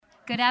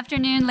Good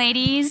afternoon,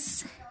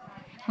 ladies.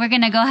 We're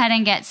going to go ahead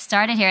and get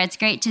started here. It's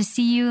great to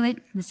see you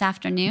this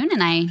afternoon,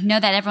 and I know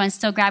that everyone's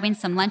still grabbing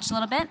some lunch a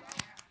little bit.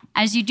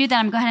 As you do that,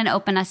 I'm going to go ahead and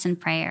open us in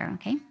prayer,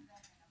 okay?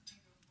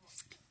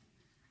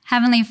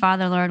 Heavenly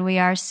Father, Lord, we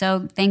are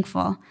so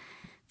thankful,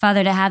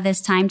 Father, to have this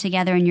time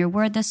together in your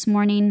word this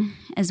morning,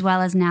 as well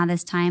as now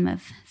this time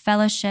of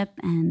fellowship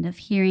and of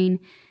hearing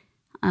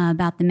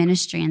about the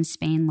ministry in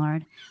Spain,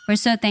 Lord. We're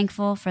so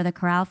thankful for the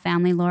Corral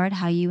family, Lord,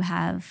 how you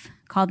have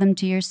called them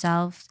to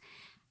yourself,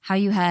 how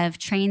you have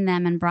trained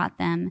them and brought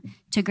them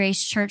to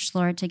Grace Church,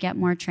 Lord, to get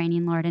more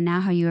training, Lord, and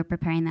now how you are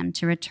preparing them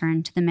to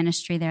return to the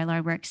ministry there,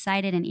 Lord. We're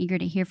excited and eager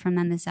to hear from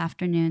them this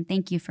afternoon.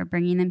 Thank you for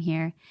bringing them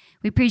here.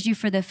 We praise you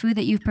for the food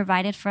that you've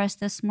provided for us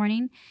this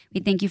morning.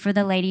 We thank you for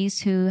the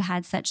ladies who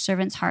had such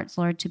servants' hearts,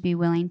 Lord, to be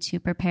willing to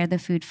prepare the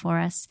food for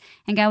us.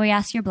 And God, we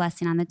ask your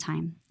blessing on the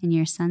time. In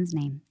your Son's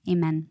name,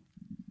 amen.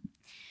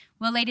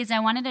 Well, ladies, I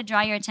wanted to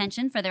draw your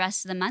attention for the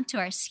rest of the month to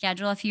our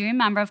schedule. If you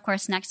remember, of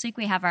course, next week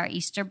we have our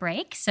Easter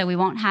break, so we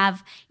won't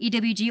have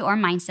EWG or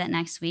Mindset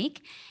next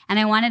week. And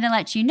I wanted to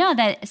let you know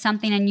that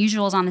something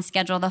unusual is on the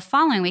schedule the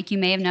following week. You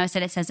may have noticed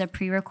that it says a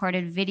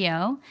pre-recorded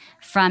video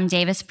from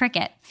Davis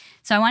Prickett.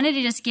 So I wanted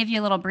to just give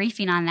you a little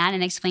briefing on that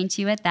and explain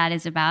to you what that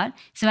is about.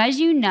 So as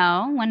you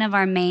know, one of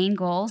our main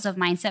goals of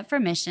Mindset for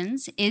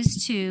Missions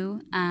is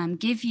to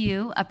give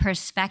you a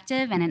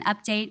perspective and an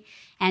update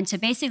and to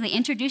basically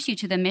introduce you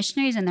to the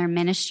missionaries and their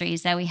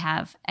ministries that we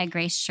have at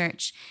Grace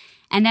Church.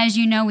 And as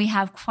you know, we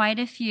have quite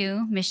a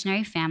few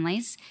missionary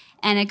families,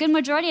 and a good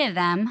majority of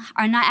them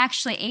are not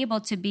actually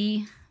able to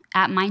be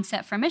at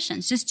Mindset for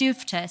Missions, just due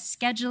to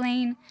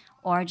scheduling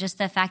or just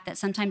the fact that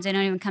sometimes they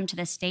don't even come to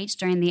the States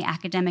during the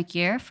academic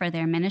year for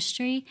their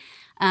ministry.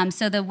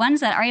 So the ones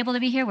that are able to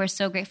be here, we're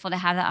so grateful to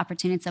have that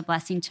opportunity. It's a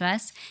blessing to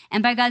us.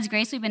 And by God's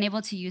grace, we've been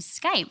able to use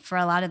Skype for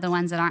a lot of the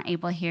ones that aren't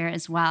able here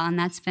as well. And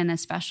that's been a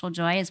special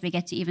joy as we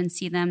get to even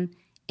see them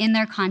in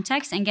their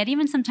context and get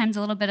even sometimes a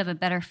little bit of a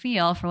better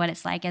feel for what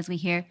it's like as we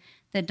hear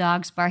the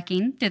dogs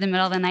barking through the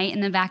middle of the night in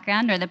the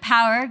background or the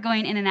power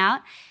going in and out.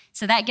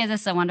 So that gives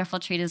us a wonderful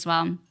treat as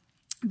well.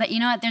 But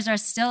you know what?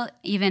 There's still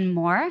even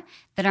more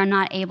that are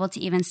not able to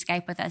even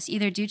Skype with us,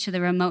 either due to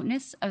the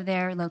remoteness of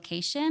their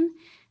location,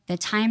 the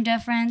time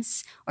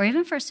difference, or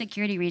even for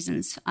security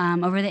reasons.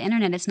 Over the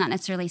internet, it's not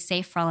necessarily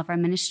safe for all of our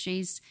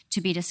ministries to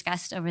be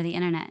discussed over the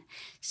internet.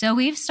 So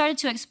we've started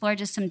to explore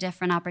just some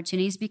different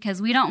opportunities because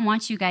we don't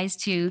want you guys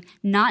to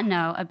not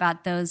know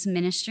about those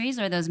ministries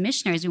or those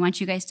missionaries. We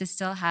want you guys to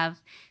still have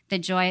the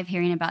joy of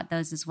hearing about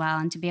those as well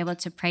and to be able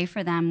to pray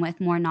for them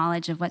with more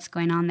knowledge of what's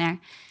going on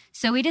there.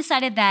 So we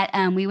decided that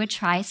we would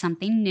try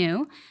something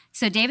new.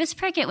 So Davis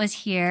Prickett was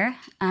here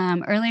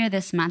earlier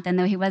this month, and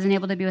though he wasn't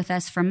able to be with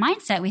us for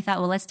Mindset, we thought,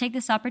 well, let's take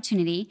this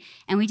opportunity.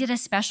 And we did a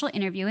special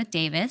interview with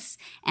Davis,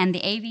 and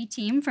the AV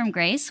team from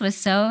Grace was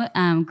so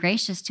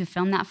gracious to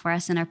film that for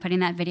us and are putting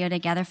that video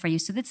together for you.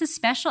 So that's a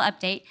special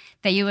update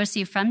that you will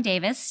see from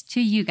Davis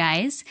to you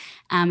guys,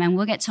 and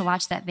we'll get to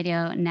watch that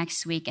video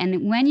next week.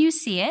 And when you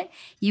see it,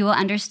 you will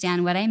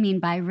understand what I mean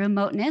by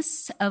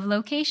remoteness of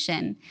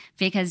location,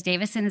 because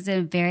Davison is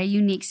a very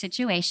unique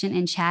situation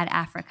in Chad,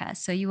 Africa.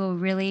 So you will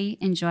really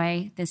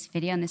enjoy this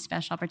video and this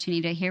special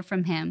opportunity to hear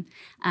from him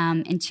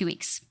in 2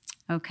 weeks.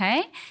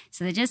 Okay?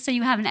 So just so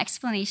you have an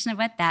explanation of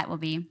what that will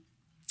be.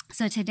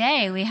 So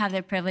today we have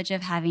the privilege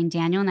of having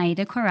Daniel and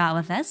Aida Corral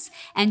with us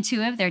and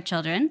 2 of their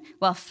children.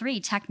 Well, 3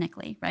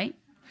 technically, right?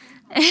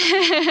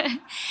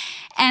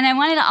 And I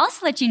wanted to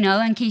also let you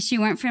know, in case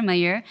you weren't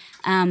familiar,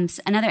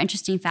 another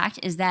interesting fact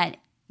is that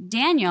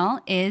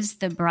Daniel is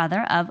the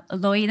brother of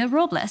Loida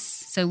Robles.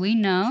 So we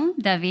know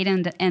David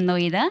and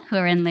Loida, who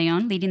are in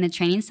Leon, leading the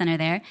training center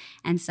there.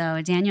 And so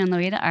Daniel and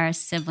Loida are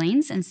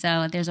siblings. And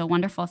so there's a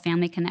wonderful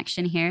family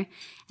connection here.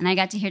 And I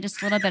got to hear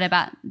just a little bit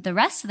about the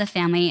rest of the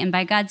family. And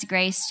by God's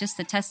grace, just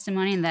the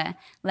testimony and the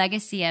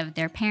legacy of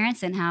their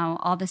parents and how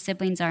all the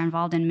siblings are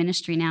involved in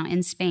ministry now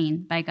in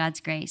Spain, by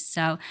God's grace.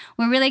 So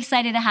we're really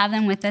excited to have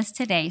them with us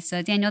today.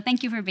 So Daniel,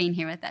 thank you for being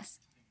here with us.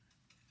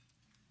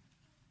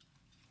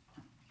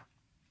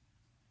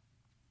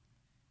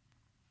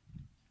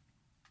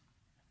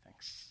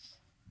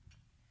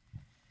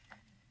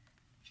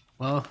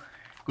 Well,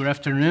 good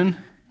afternoon.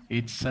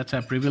 It's such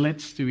a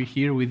privilege to be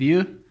here with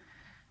you.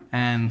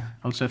 And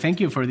also thank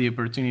you for the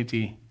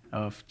opportunity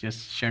of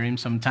just sharing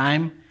some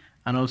time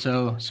and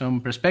also some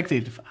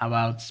perspective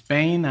about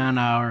Spain and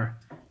our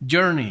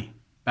journey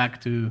back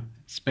to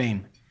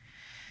Spain.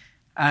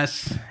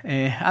 As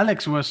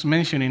Alex was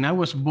mentioning, I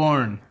was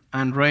born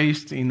and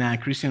raised in a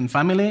Christian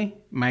family.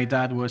 My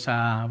dad was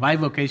a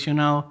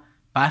bivocational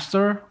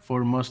pastor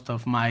for most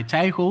of my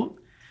childhood.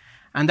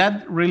 And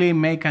that really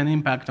made an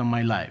impact on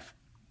my life.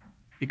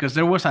 Because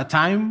there was a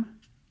time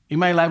in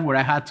my life where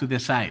I had to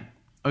decide,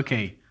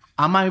 okay,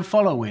 am I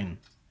following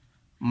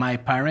my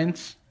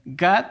parents'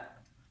 God,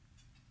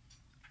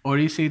 or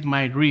is it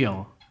my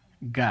real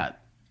God?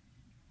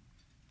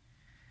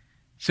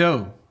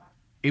 So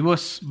it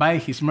was by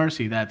his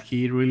mercy that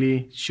he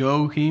really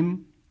showed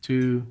him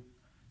to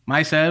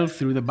myself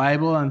through the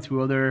Bible and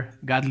through other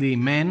godly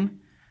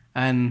men.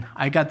 And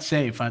I got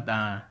saved at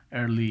a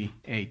early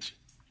age.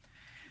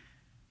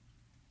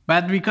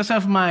 But because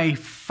of my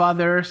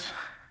father's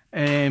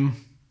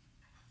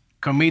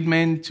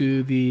commitment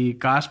to the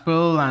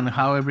gospel and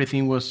how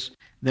everything was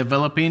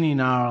developing in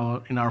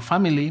our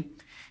family,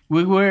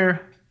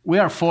 we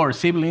are 4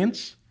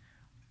 siblings,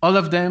 all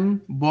of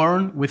them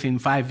born within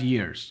 5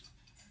 years.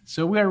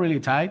 So we are really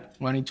tight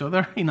one each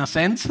other in a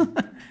sense.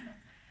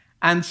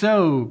 And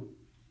so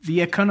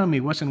the economy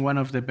wasn't one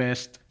of the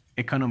best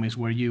economies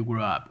where you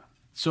grew up.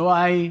 So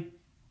I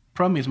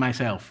promised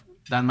myself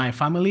that my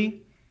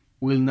family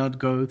will not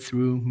go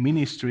through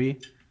ministry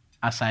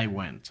as I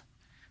went.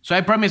 So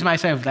I promised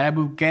myself that I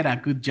will get a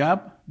good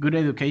job, good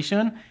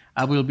education,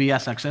 I will be a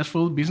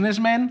successful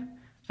businessman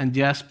and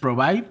just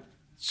provide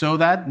so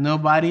that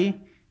nobody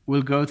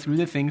will go through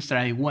the things that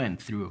I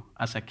went through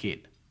as a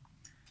kid.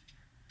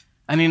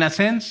 And in a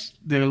sense,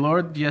 the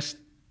Lord just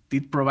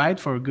did provide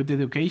for a good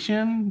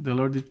education. The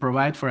Lord did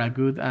provide for a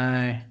good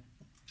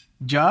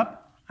job.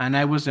 And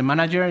I was the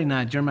manager in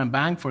a German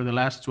bank for the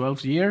last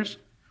 12 years.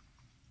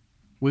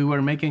 We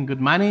were making good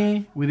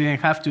money. We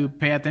didn't have to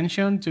pay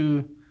attention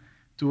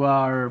to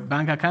our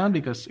bank account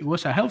because it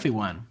was a healthy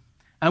one.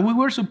 And we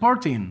were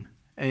supporting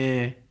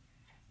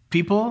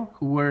people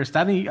who were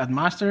studying at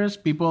masters,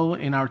 people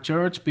in our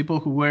church, people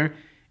who were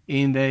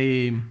in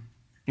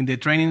the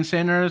training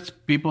centers,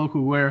 people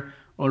who were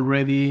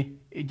already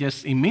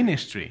just in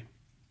ministry.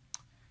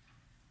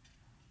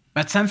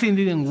 But something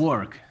didn't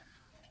work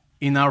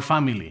in our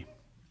family.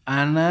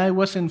 And I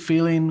wasn't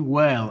feeling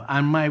well.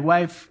 And my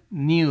wife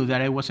knew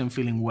that I wasn't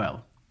feeling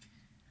well.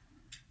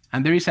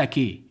 And there is a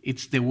key.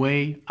 It's the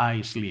way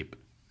I sleep.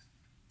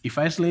 If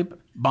I sleep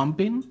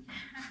bumping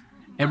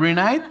every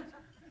night,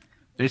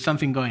 there's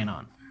something going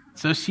on.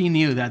 So she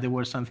knew that there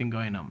was something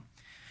going on.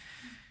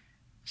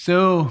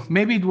 So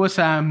maybe it was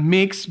a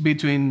mix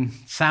between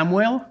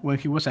Samuel, when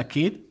he was a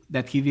kid,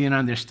 that he didn't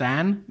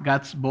understand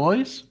God's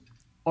voice,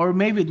 or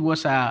maybe it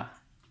was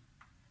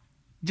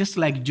just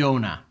like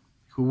Jonah,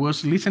 who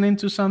was listening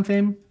to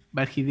something,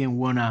 but he didn't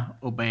want to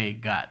obey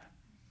God.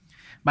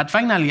 But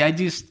finally, I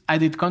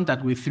did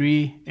contact with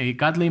 3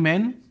 godly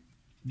men,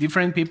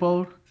 different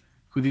people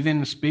who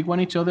didn't speak one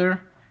each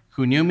other,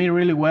 who knew me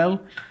really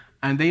well,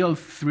 and they all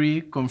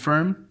 3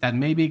 confirmed that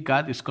maybe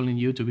God is calling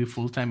you to be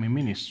full-time in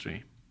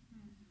ministry.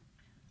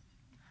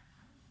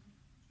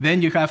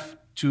 Then you have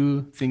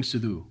 2 things to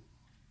do.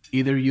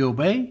 Either you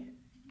obey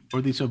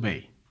or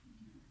disobey.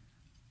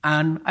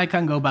 And I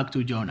can go back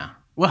to Jonah.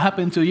 What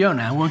happened to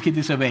Jonah when he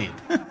disobeyed?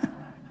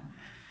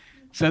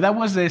 So that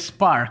was the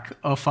spark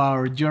of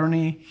our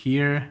journey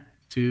here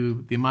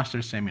to the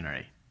Master's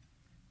Seminary.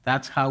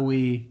 That's how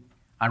we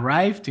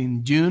arrived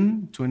in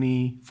June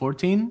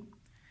 2014.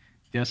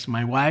 Just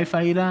my wife,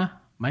 Aida,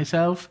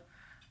 myself,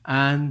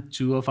 and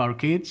 2 of our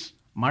kids,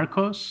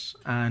 Marcos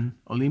and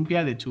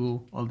Olympia, the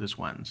 2 oldest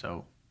ones.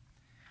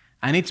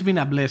 And it's been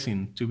a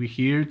blessing to be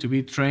here, to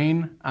be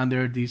trained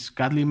under these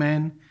godly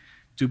men,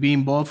 to be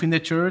involved in the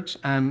church.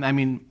 And I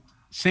mean,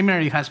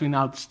 seminary has been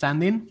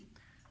outstanding,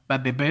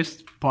 but the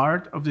best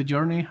part of the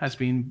journey has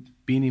been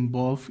being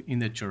involved in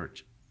the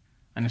church,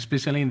 and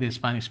especially in the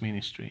Spanish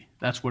ministry.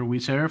 That's where we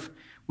serve.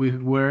 We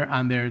were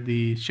under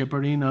the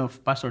shepherding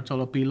of Pastor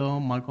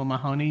Tolopilo, Michael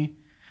Mahoney,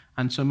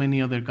 and so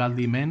many other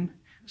godly men.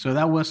 So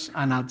that was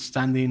an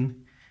outstanding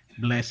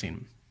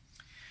blessing.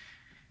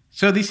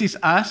 So this is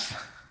us.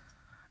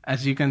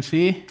 As you can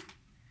see,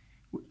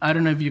 I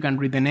don't know if you can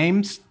read the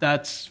names.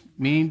 That's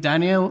me,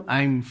 Daniel.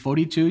 I'm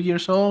 42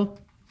 years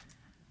old.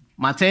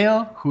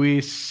 Mateo, who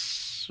is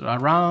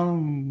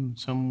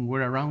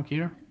somewhere around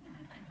here,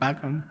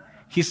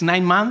 he's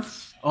 9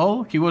 months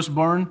old. He was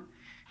born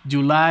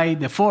July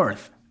the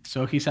 4th,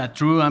 so he's a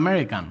true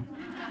American.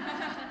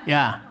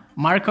 Yeah.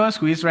 Marcos,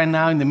 who is right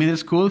now in the middle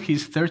school,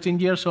 he's 13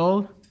 years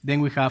old. Then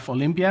we have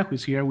Olympia,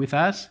 who's here with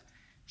us.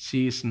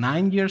 She's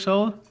 9 years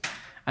old.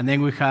 And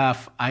then we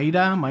have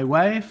Aida, my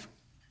wife,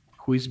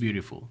 who is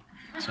beautiful.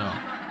 So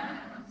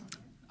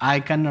I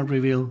cannot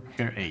reveal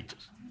her age.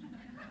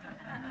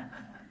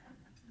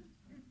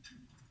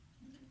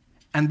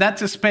 And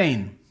that's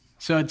Spain.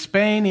 So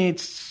Spain,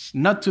 it's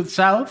not to the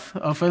south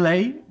of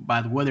LA,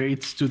 but whether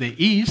it's to the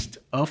east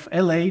of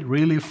LA,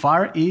 really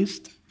far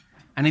east.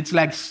 And it's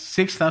like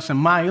 6,000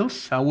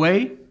 miles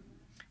away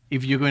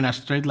if you go in a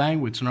straight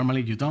line, which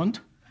normally you don't.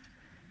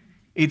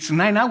 It's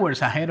 9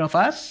 hours ahead of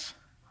us.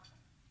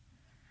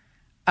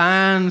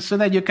 And so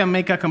that you can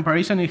make a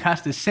comparison, it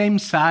has the same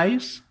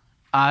size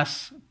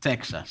as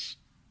Texas.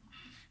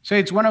 So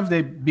it's one of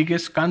the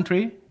biggest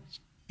countries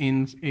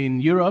in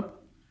Europe,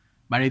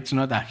 but it's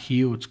not a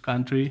huge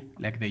country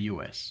like the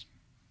US.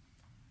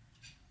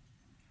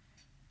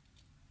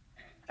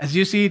 As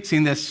you see, it's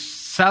in the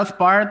south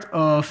part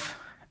of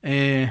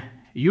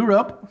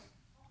Europe.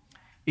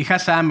 It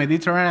has a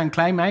Mediterranean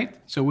climate,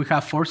 so we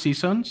have 4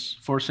 seasons,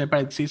 4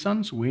 separate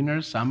seasons: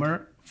 winter,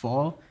 summer,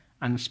 fall,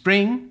 and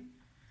spring.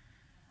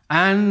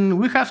 And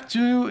we have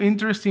 2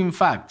 interesting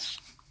facts.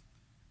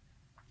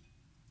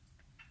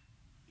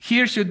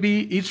 Here should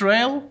be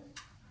Israel,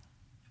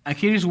 and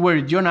here is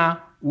where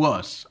Jonah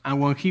was. And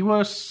when he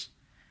was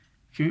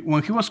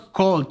when he was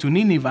called to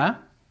Nineveh,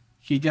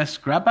 he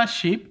just grabbed a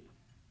ship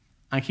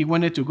and he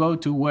wanted to go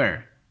to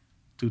where?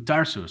 To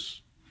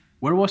Tarsus.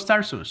 Where was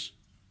Tarsus?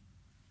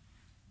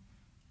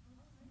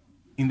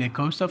 In the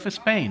coast of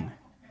Spain.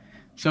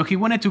 So he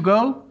wanted to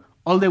go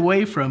all the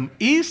way from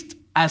east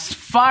as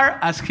far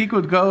as he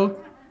could go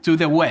to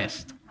the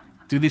west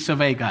to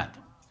disobey God.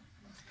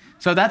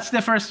 So that's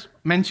the first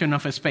mention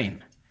of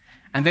Spain.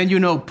 And then you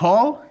know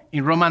Paul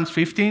in Romans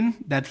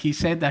 15 that he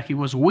said that he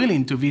was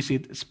willing to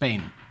visit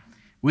Spain.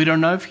 We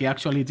don't know if he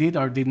actually did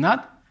or did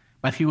not,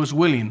 but he was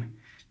willing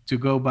to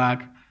go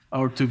back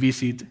or to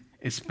visit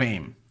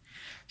Spain.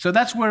 So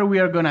that's where we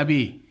are going to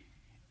be.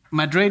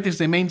 Madrid is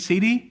the main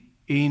city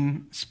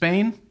in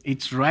Spain.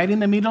 It's right in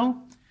the middle.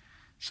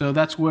 So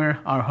that's where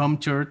our home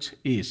church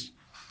is.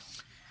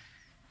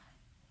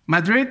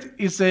 Madrid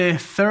is the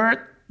third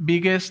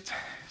biggest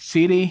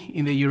city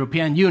in the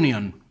European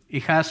Union.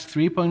 It has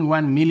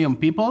 3.1 million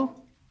people.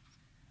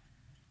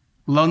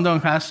 London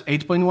has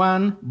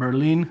 8.1,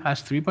 Berlin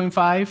has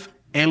 3.5,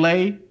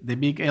 LA, the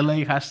big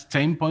LA, has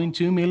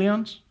 10.2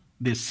 million,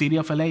 the city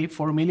of LA,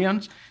 4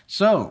 million.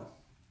 So,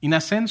 in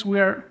a sense, we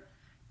are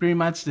pretty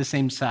much the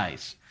same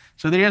size.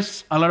 So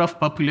there's a lot of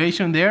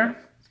population there.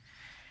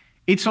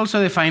 It's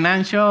also the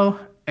financial,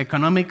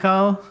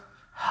 economical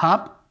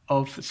hub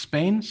of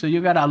Spain. So you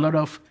got a lot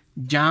of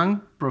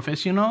young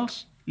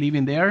professionals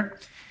living there.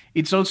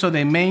 It's also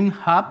the main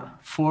hub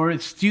for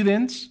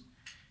students.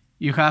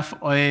 You have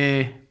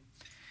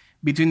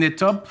between the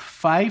top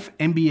 5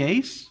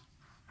 MBAs,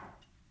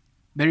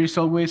 there is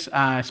always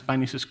a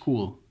Spanish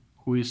school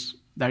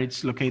that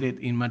is located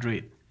in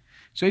Madrid.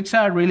 So it's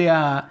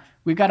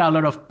we got a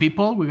lot of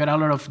people, we got a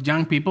lot of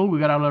young people, we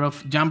got a lot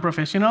of young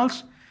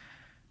professionals,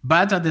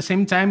 but at the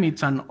same time,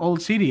 it's an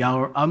old city.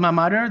 Our alma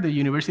mater, the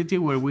university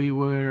where we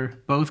were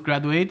both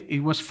graduate, it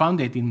was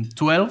founded in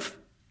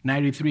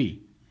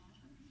 1293.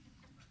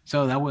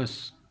 So that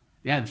was,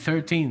 the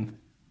 13th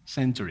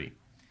century.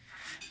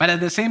 But at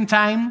the same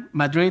time,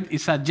 Madrid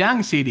is a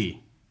young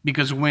city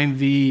because when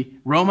the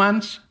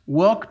Romans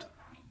walked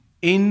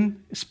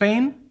in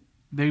Spain,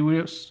 there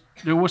was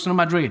no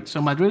Madrid.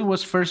 So Madrid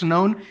was first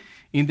known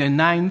in the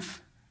 9th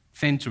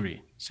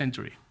century.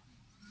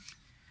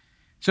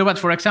 So, but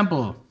for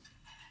example,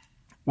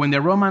 when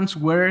the Romans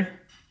were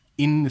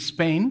in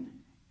Spain,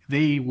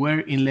 they were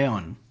in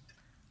León.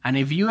 And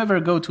if you ever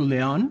go to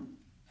León,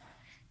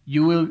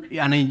 you will,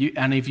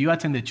 and if you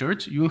attend the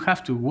church, you will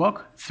have to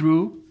walk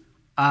through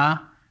a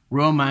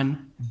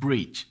Roman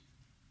bridge.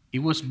 It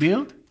was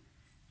built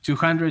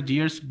 200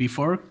 years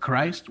before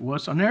Christ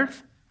was on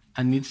earth,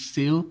 and it's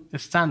still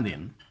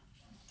standing.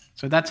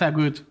 So that's a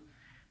good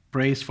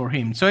praise for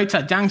him. So it's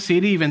a young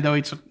city, even though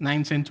it's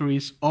 9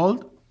 centuries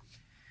old.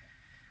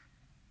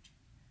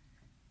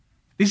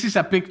 This is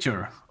a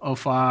picture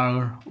of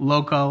our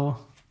local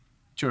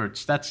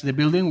church. That's the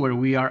building where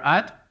we are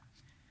at.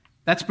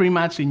 That's pretty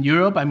much in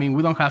Europe. I mean,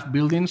 we don't have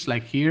buildings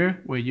like here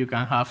where you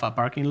can have a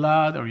parking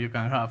lot or you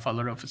can have a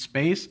lot of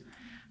space.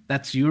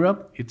 That's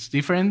Europe. It's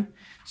different.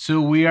 So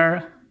we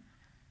are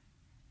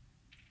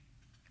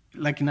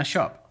like in a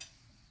shop.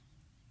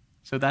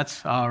 So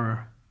that's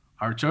our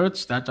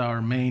church. That's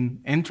our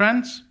main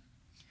entrance.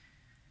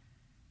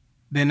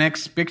 The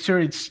next picture,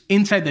 it's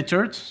inside the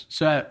church.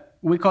 So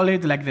we call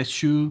it like the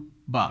shoe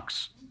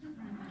box.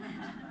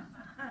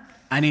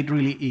 And it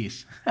really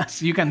is.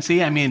 As you can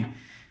see, I mean,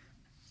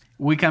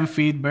 we can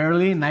fit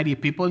barely 90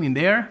 people in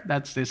there.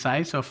 That's the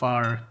size of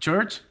our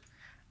church.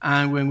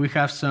 And when we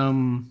have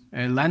some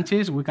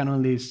lunches, we can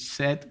only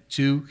set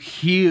 2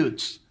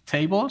 huge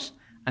tables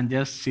and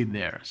just sit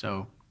there.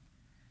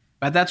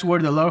 But that's where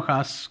the Lord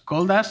has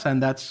called us,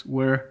 and that's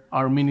where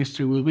our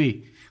ministry will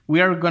be. We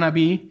are going to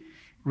be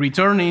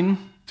returning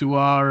to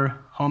our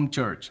home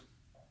church.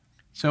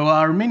 So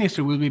our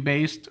ministry will be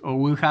based, or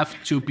we'll have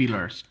 2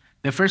 pillars.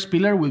 The first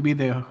pillar will be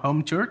the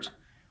home church.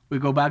 We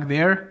go back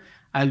there.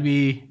 I'll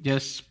be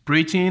just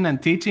preaching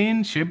and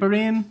teaching,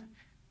 shepherding,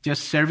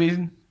 just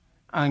serving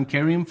and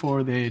caring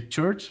for the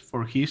church,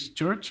 for his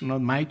church,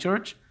 not my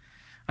church.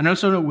 And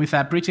also with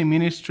a preaching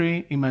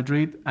ministry in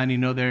Madrid and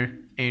in other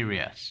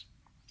areas.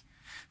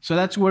 So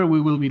that's where we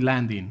will be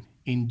landing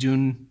in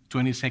June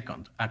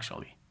 22nd,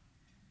 actually.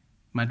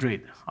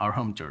 Madrid, our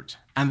home church.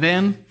 And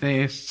then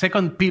the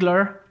second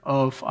pillar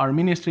of our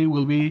ministry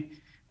will be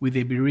with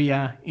the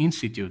Berea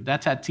Institute.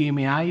 That's a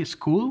TMI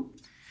school,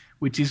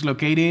 which is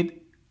located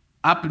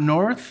up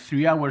north,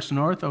 3 hours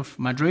north of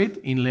Madrid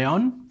in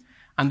León.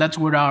 And that's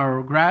where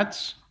our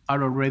grads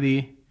are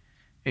already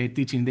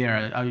teaching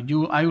there.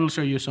 I will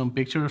show you some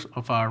pictures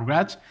of our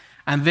grads.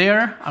 And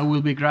there I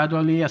will be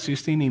gradually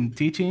assisting in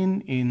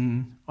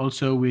teaching,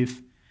 also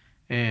with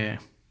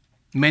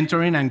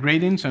mentoring and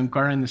grading some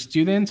current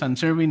students and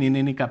serving in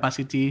any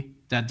capacity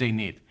that they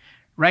need.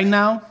 Right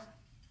now,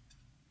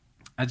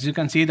 as you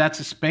can see,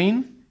 that's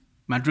Spain.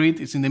 Madrid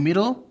is in the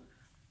middle.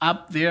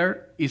 Up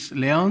there is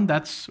León.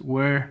 That's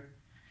where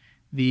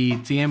the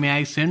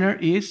TMI Center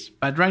is.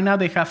 But right now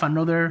they have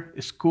another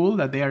school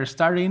that they are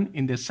starting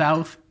in the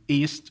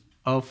southeast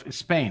of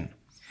Spain.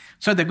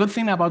 So the good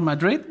thing about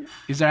Madrid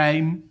is that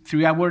I'm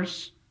 3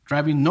 hours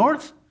driving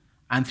north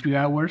and 3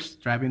 hours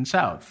driving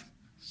south.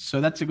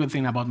 So that's a good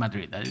thing about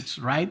Madrid, that it's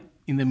right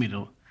in the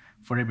middle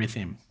for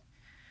everything.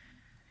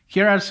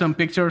 Here are some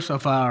pictures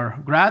of our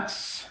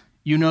grads.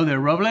 You know the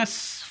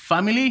Robles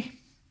family.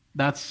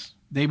 That's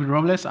David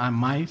Robles and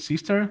my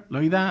sister,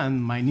 Loida,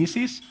 and my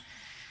nieces.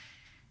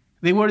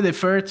 They were the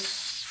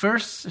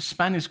first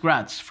Spanish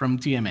grads from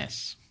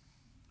TMS.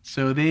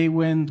 So they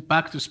went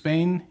back to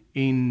Spain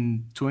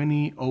in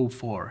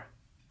 2004.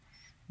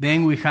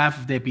 Then we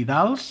have the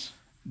Pidals.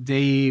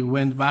 They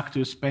went back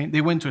to Spain.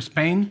 They went to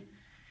Spain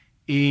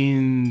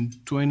in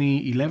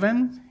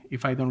 2011,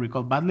 if I don't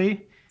recall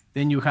badly.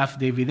 Then you have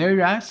the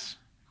Videiras,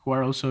 who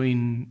are also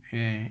in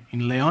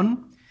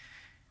León.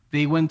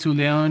 They went to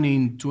León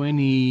in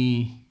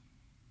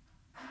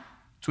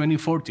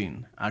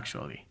 2014,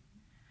 actually.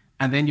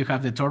 And then you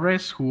have the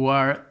Torres, who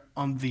are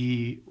on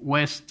the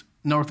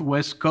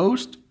northwest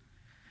coast.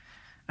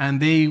 And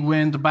they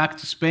went back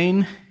to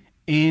Spain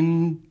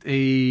in,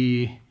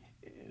 I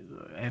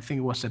think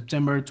it was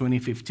September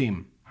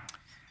 2015.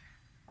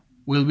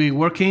 We'll be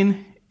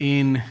working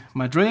in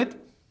Madrid,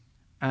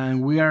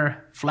 and we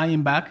are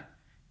flying back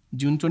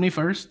June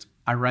 21st,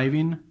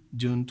 arriving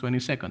June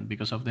 22nd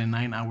because of the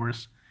 9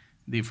 hours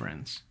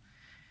difference.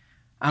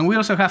 And we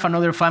also have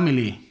another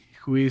family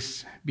who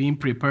is being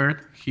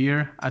prepared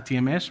here at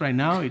TMS right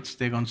now. It's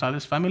the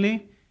Gonzalez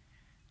family,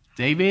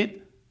 David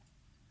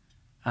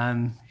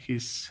and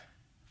his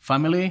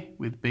family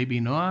with baby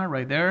Noah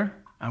right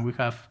there, and we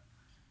have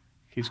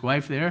his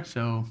wife there.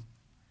 So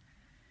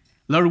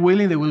Lord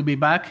willing, they will be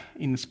back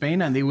in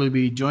Spain, and they will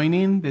be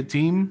joining the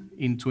team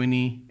in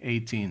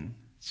 2018.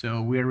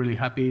 So we are really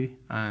happy,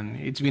 and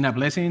it's been a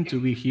blessing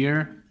to be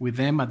here with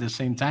them at the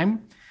same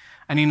time.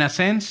 And in a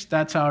sense,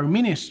 that's our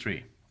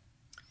ministry.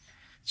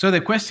 So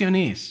the question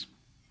is,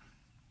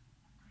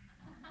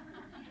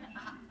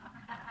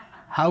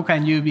 how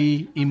can you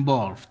be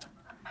involved?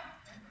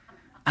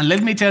 And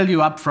let me tell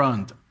you up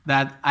front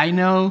that I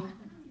know,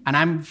 and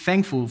I'm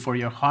thankful for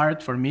your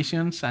heart for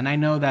missions, and I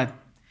know that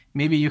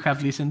maybe you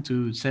have listened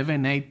to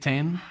 7, 8,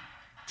 10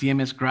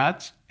 TMS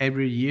grads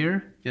every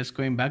year, just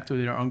going back to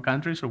their own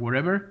countries or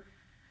wherever.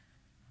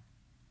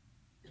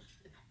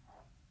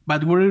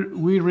 But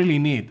we really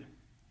need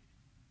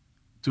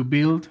to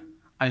build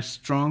a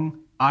strong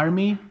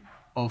army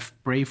of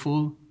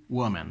prayerful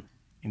women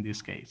in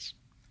this case.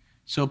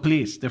 So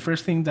please, the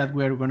first thing that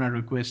we're going to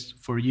request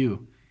for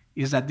you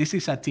is that this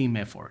is a team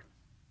effort.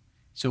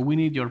 So we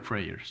need your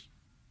prayers.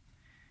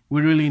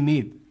 We really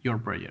need your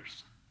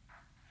prayers.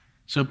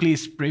 So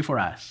please pray for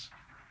us.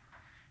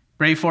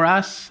 Pray for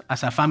us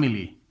as a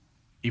family.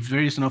 If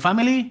there is no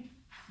family,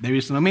 there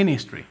is no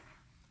ministry.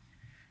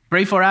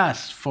 Pray for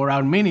us, for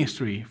our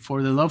ministry,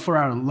 for the love for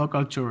our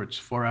local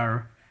church, for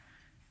our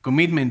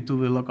commitment to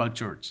the local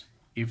church.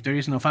 If there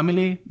is no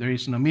family, there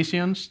is no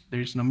missions.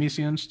 There is no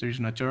missions, there is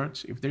no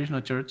church. If there is no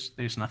church,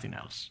 there is nothing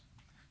else.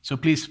 So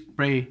please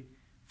pray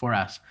for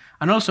us.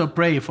 And also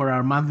pray for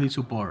our monthly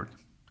support.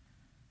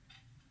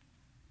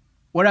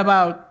 What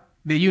about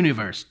the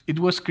universe? It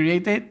was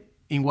created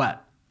in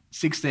what?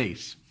 6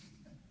 days.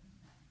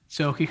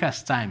 So he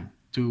has time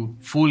to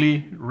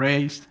fully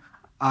raise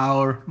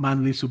our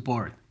monthly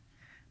support.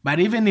 But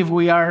even if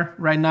we are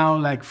right now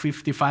like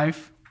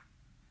 55%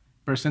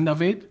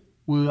 of it,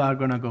 we are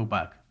going to go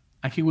back.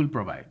 And he will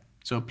provide.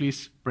 So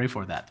please pray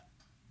for that.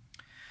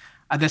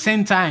 At the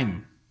same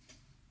time,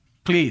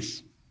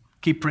 please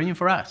keep praying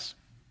for us.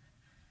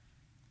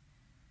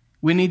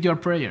 We need your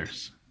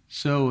prayers.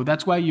 So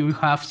that's why you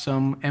have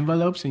some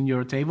envelopes in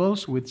your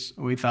tables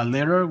with a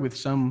letter, with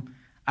some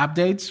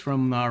updates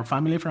from our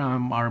family,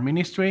 from our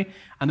ministry,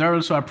 and there are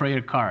also a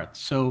prayer card.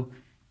 So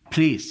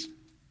please,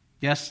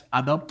 just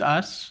adopt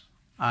us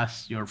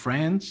as your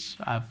friends,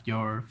 as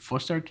your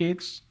foster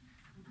kids,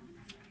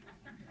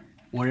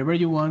 whatever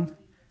you want,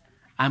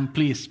 and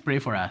please pray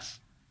for us.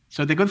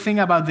 So the good thing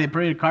about the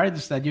prayer card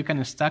is that you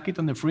can stack it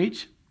on the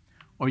fridge,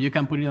 or you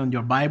can put it on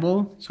your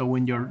Bible, so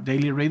when you're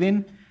daily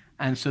reading,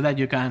 and so that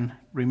you can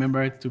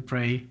remember to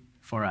pray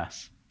for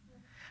us.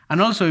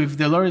 And also, if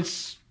the Lord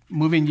is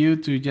moving you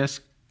to just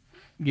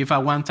give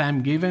a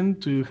one-time giving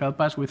to help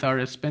us with our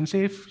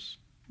expenses,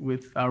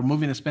 with our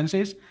moving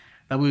expenses,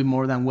 that will be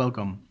more than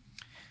welcome.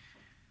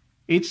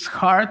 It's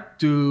hard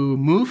to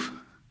move.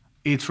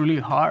 It's really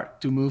hard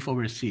to move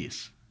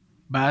overseas,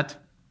 but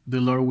the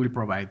Lord will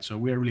provide. So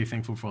we are really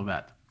thankful for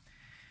that.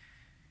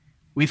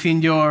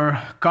 Within your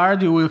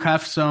card, you will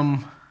have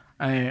some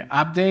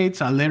updates,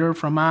 a letter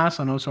from us,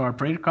 and also our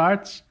prayer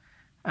cards.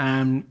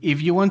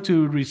 If you want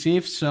to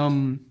receive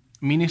some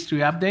ministry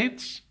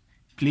updates,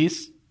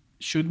 please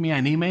shoot me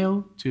an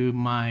email to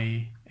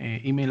my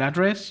email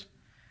address,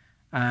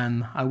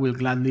 and I will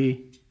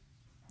gladly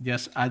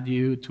just add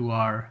you to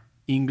our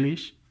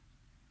English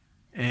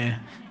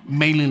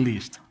mailing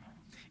list.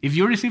 If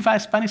you receive a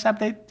Spanish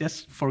update,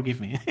 just forgive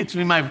me. It's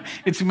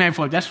my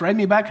fault. Just write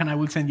me back, and I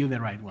will send you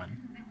the right one.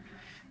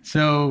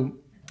 So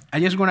I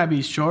just want to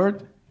be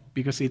short,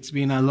 because it's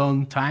been a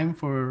long time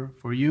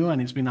for you, and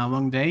it's been a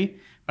long day.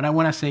 But I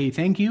want to say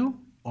thank you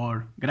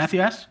or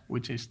gracias,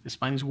 which is the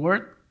Spanish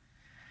word.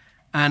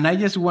 And I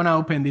just want to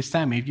open this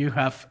time if you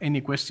have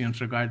any questions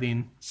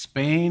regarding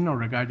Spain or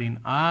regarding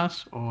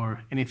us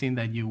or anything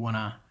that you want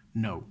to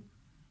know.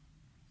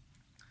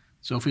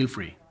 So feel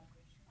free.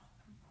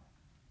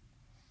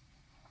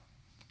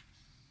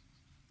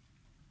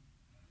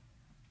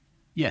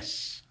 Yes.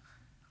 Is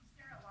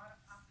there a lot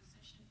of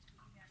opposition to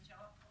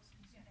evangelicals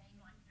in Spain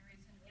like there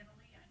is in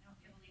Italy? I know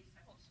Italy is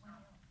such a strong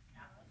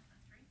Catholic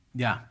country.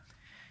 Yeah,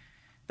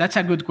 that's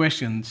a good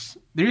question.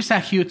 There is a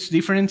huge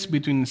difference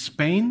between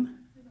Spain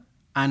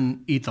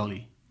and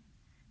Italy.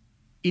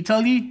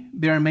 Italy,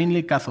 they are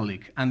mainly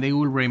Catholic, and they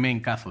will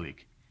remain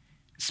Catholic.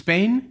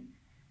 Spain,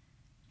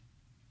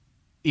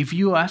 if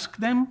you ask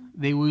them,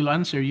 they will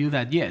answer you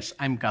that, yes,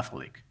 I'm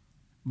Catholic.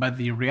 But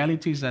the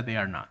reality is that they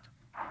are not.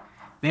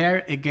 They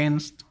are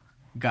against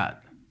God.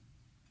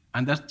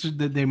 And that's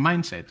their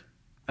mindset.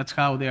 That's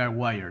how they are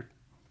wired.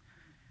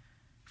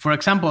 For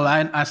example,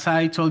 as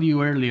I told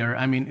you earlier,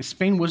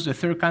 Spain was the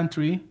third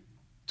country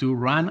to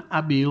run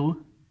a bill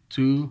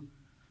to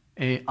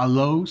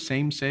allow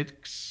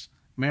same-sex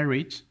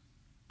marriage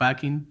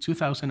back in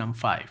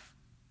 2005.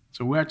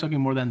 So we are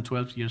talking more than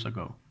 12 years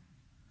ago.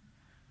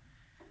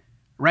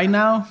 Right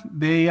now,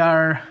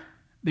 there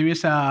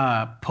is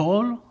a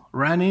poll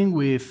running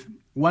with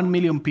 1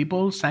 million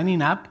people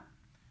signing up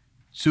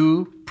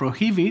to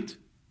prohibit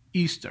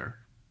Easter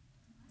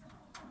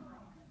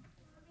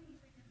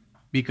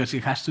because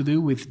it has to do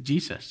with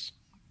Jesus.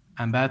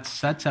 And that's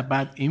such a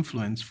bad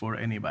influence for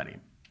anybody.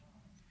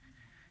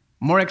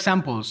 More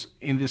examples.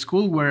 In the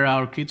school where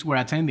our kids were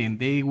attending,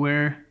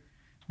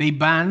 they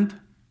banned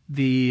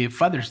the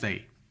Father's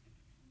Day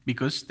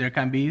because there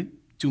can be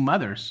two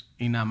mothers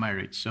in a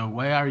marriage. So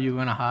why are you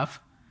going to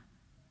have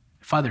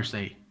Father's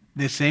Day?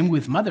 The same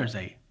with Mother's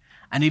Day.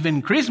 And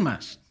even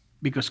Christmas,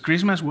 because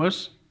Christmas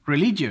was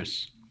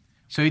religious.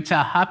 So it's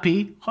a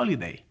happy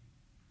holiday.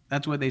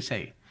 That's what they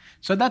say.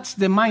 So that's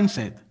the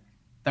mindset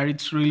that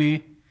it's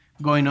really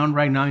going on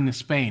right now in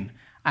Spain.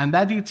 And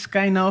that it's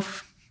kind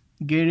of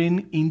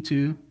getting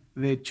into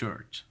the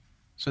church.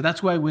 So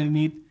that's why we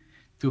need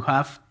to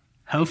have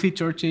healthy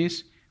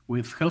churches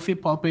with healthy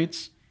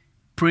pulpits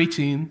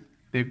preaching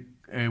the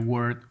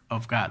word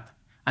of God.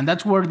 And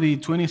that's where the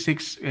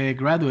 26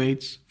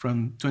 graduates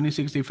from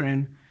 26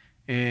 different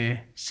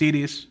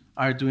cities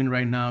are doing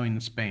right now in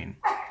Spain.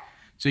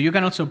 So you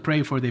can also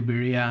pray for the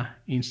Berea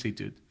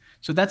Institute.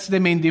 So that's the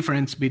main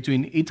difference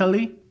between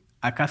Italy,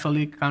 a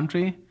Catholic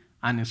country,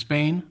 and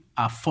Spain,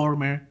 a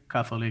former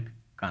Catholic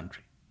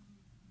country.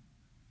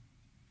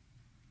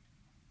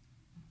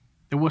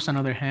 There was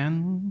another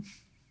hand.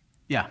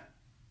 Yeah.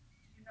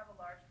 You have a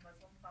large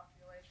Muslim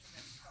population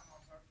that's come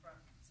over from,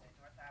 say,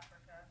 North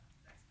Africa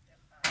that's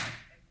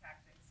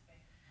impacting Spain.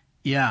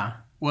 Yeah.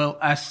 Well,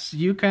 as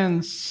you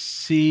can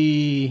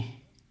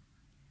see,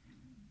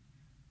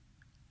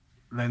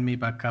 let me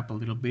back up a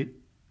little bit.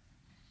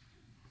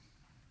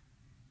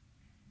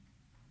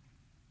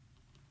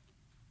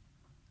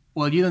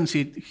 Well, you don't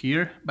see it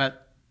here,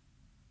 but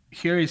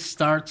here it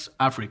starts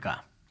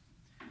Africa.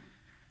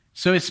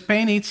 So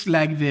Spain is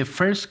like the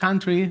first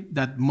country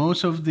that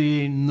most of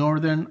the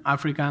Northern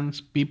African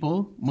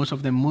people, most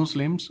of the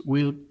Muslims,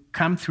 will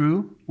come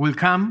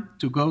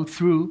to go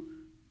through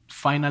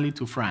finally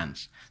to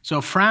France.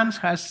 So France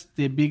has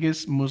the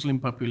biggest Muslim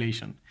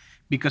population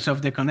because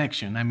of the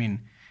connection.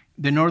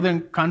 The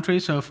northern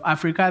countries of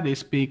Africa, they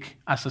speak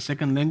as a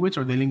second language,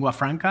 or the lingua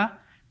franca,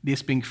 they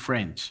speak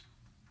French.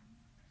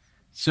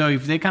 So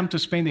if they come to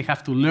Spain, they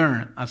have to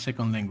learn as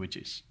second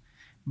languages.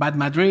 But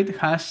Madrid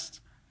has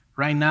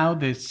right now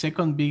the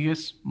second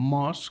biggest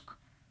mosque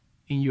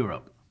in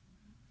Europe,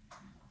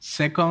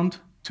 second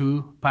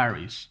to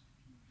Paris.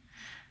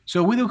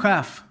 So we do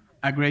have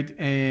a great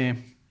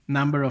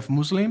number of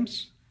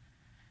Muslims,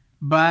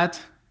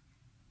 but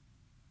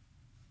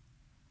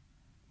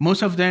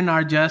most of them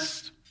are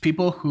just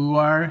people who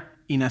are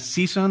in a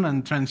season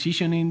and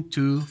transitioning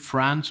to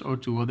France or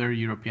to other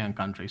European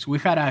countries. We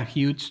had a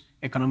huge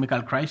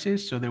economical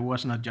crisis, so there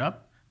was no job,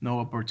 no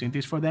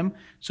opportunities for them,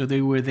 so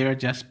they were there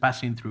just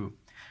passing through.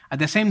 At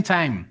the same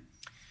time,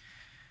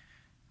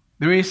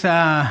 there is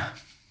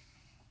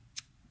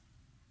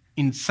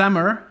in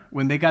summer,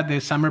 when they got the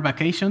summer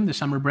vacation, the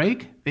summer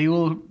break, they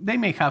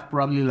may have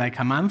probably like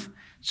a month,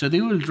 so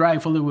they will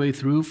drive all the way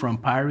through from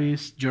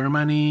Paris,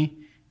 Germany,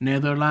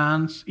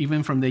 Netherlands,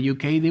 even from the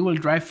UK. They will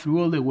drive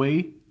through all the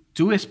way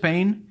to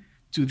Spain,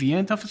 to the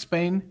end of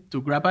Spain,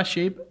 to grab a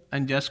ship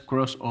and just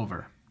cross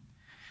over.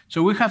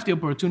 So we have the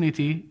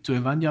opportunity to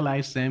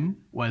evangelize them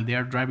while they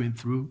are driving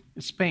through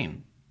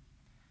Spain.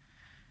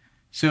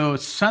 So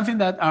something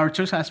that our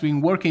church has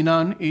been working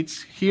on,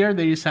 it's here,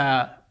 there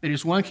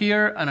is one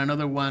here and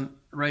another one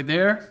right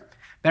there.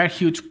 There are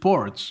huge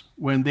ports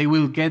when they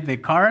will get the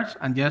cars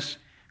and just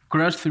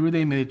cross through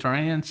the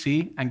Mediterranean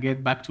Sea and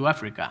get back to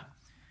Africa.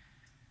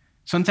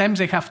 Sometimes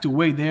they have to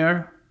wait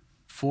there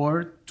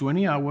for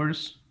 20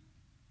 hours,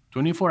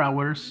 24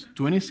 hours,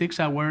 26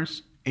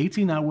 hours,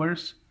 18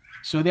 hours.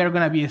 So they are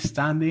going to be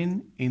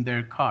standing in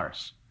their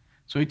cars.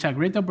 So it's a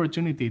great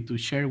opportunity to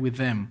share with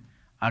them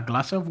a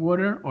glass of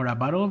water or a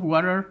bottle of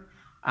water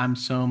and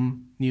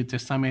some New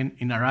Testament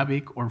in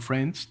Arabic or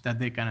French that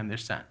they can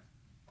understand.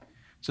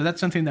 So that's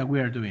something that we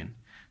are doing.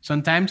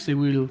 Sometimes they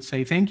will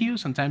say thank you,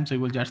 sometimes they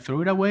will just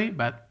throw it away,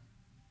 but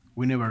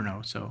we never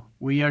know. So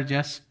we are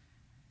just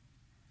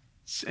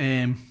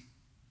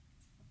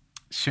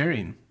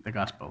sharing the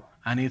gospel,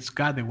 and it's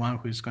God the one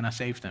who is going to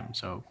save them.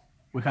 So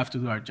we have to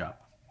do our job.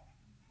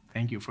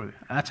 Thank you for that.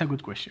 That's a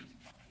good question.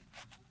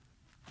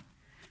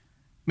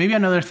 Maybe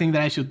another thing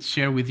that I should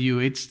share with you,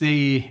 it's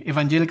the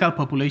evangelical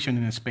population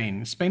in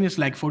Spain. Spain is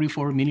like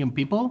 44 million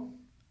people,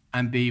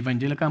 and the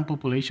evangelical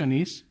population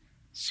is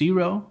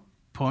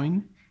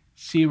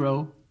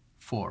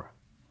 0.04.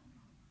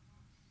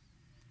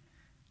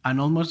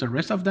 And almost the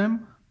rest of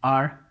them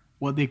are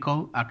what they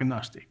call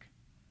agnostic.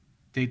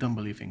 They don't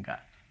believe in God,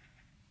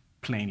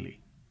 plainly.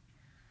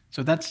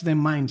 So that's the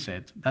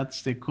mindset,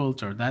 that's the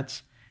culture,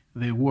 that's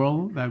the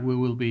world that we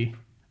will be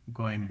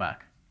going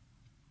back.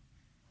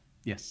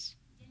 Yes?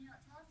 Daniel,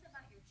 tell us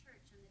about your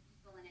church and the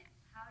people in it.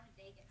 How did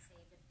they get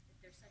saved if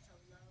there's such a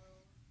low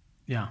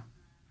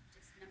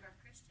just number of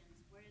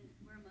Christians? Where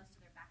are most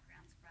of their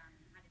backgrounds from,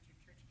 and how did your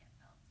church get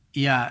built?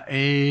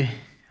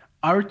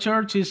 Our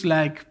church is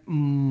like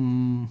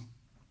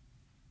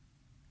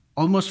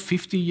almost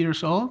 50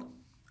 years old,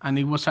 and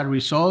it was a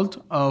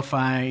result of,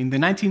 in the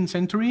 19th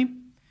century,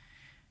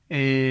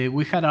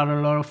 we had a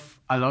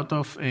lot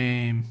of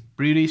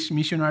British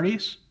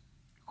missionaries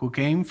who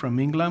came from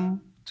England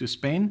to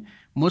Spain.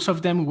 Most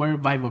of them were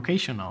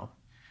bivocational.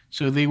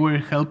 So they were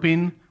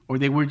helping, or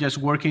they were just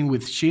working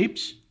with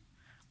ships,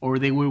 or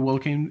they were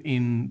working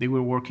in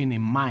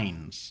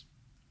mines,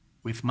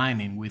 with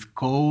mining, with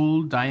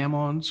coal,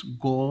 diamonds,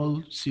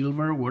 gold,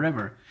 silver,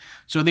 whatever.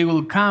 So they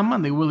will come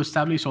and they will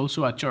establish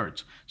also a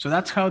church. So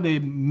that's how the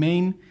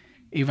main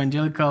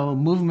evangelical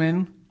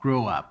movement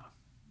grew up.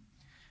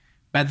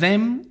 But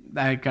then,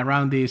 like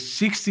around the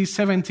 60s,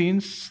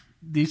 70s,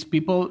 these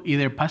people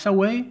either pass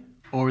away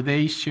or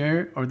they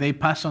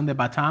pass on the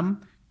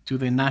baton to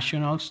the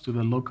nationals, to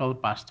the local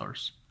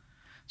pastors.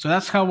 So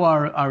that's how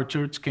our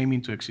church came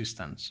into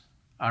existence,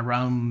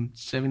 around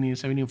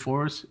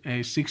 74,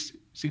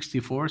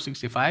 64,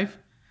 65.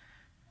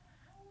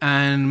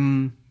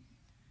 And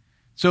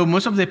so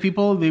most of the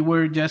people, they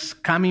were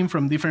just coming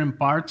from different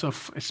parts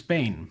of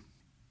Spain.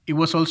 It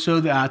was also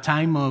a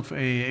time of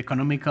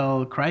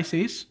economical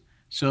crisis,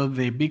 so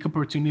the big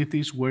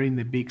opportunities were in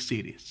the big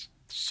cities.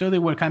 So they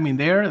were coming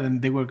there,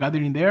 and they were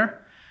gathering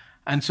there,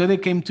 and so they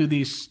came to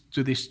this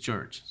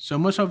church. So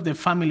most of the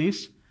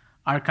families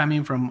are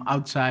coming from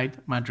outside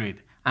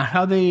Madrid. And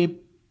how the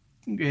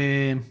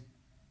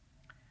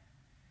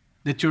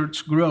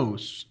church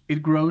grows?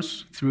 It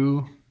grows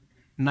through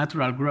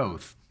natural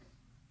growth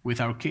with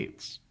our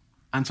kids.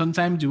 And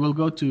sometimes you will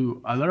go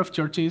to a lot of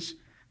churches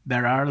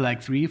that are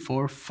like 3,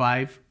 4,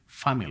 5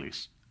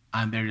 families,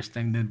 and they're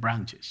extended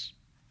branches.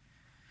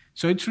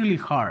 So it's really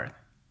hard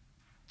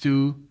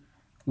to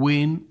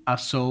win a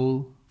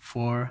soul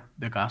for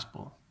the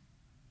gospel.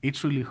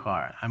 It's really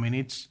hard. I mean,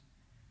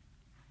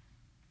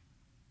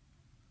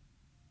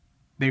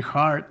 their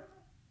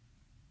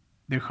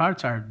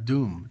hearts are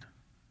doomed.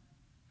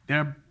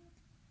 They're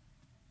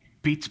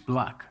pitch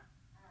black.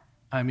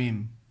 I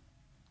mean,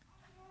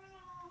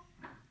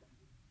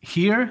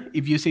 here,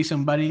 if you say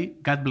somebody,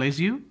 God bless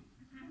you,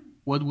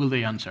 what will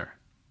they answer?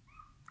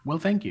 Well,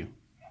 thank you.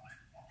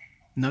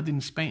 Not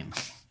in Spain.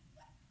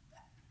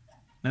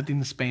 Not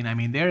in Spain. I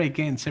mean, they're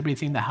against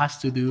everything that has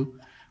to do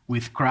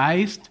with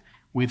Christ,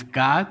 with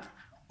God,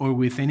 or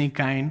with any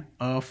kind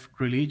of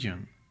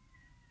religion.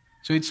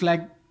 So it's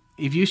like,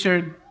 if you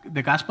share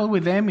the gospel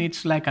with them,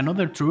 it's like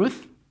another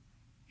truth.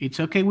 It's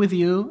okay with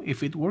you.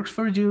 If it works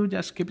for you,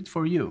 just keep it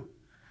for you.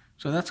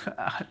 So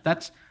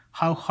that's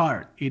how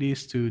hard it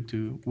is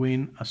to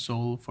win a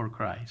soul for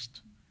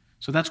Christ.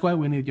 So that's why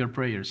we need your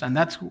prayers. And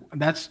that's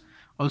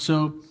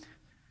also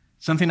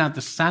something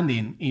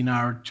outstanding in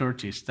our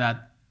churches,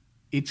 that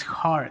it's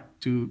hard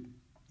to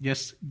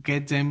just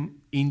get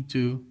them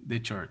into the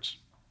church.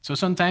 So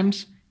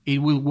sometimes it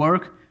will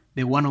work,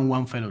 the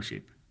one-on-one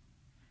fellowship.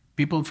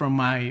 People from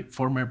my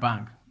former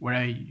bank, where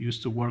I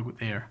used to work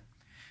there,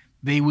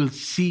 they will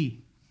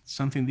see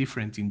something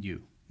different in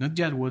you. Not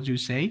just what you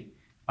say,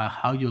 but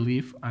how you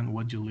live and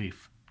what you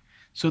live.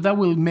 So that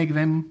will make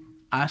them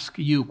ask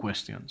you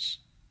questions.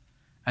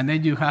 And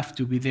then you have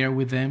to be there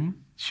with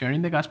them,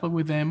 sharing the gospel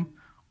with them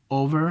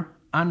over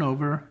and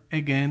over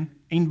again,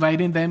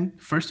 inviting them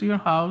first to your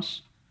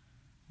house,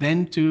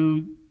 then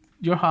to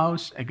your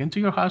house, again to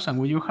your house, and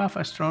when you have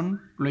a strong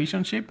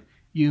relationship,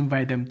 you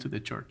invite them to the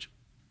church.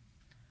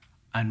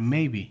 And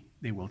maybe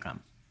they will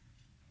come.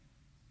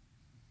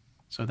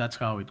 So that's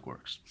how it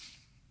works.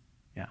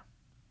 Yeah.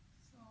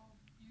 So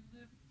you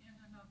live in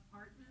an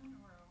apartment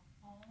or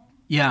a home?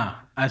 Yeah,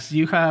 as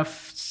you have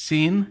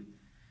seen,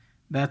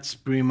 that's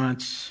pretty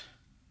much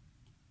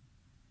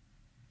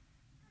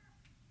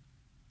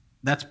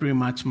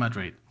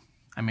Madrid.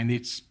 I mean,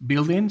 it's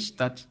buildings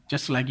that,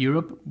 just like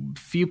Europe,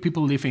 few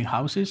people live in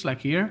houses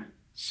like here.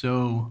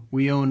 So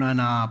we own an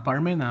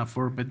apartment, a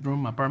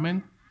 4-bedroom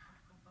apartment.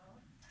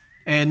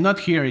 Not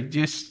here,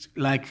 just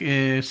like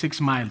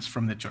 6 miles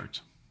from the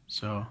church.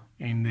 So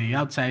in the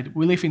outside,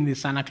 we live in the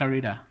Santa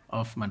Clarita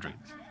of Madrid.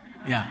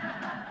 Yeah,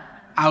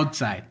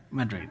 outside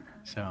Madrid.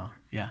 So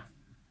yeah,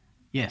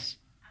 yes.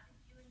 How did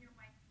you and your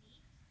wife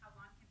meet? How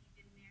long have you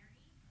been married?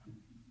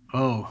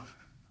 Oh,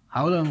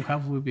 how long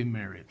have we been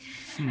married?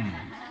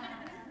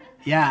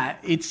 Yeah,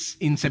 it's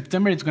in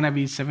September. It's gonna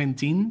be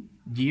 17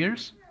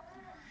 years.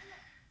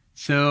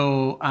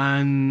 So,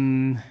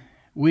 and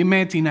we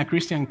met in a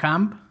Christian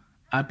camp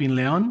up in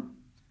León.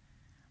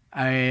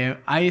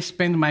 I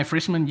spent my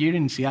freshman year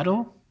in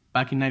Seattle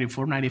back in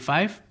 94,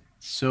 95.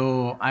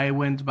 So I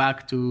went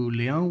back to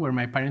León where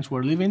my parents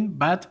were living,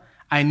 but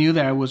I knew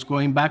that I was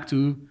going back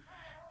to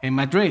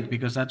Madrid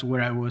because that's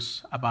where I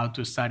was about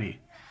to study.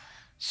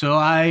 So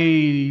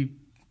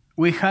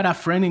we had a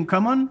friend in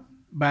common,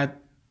 but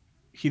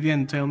he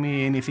didn't tell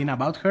me anything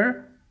about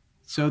her.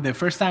 So the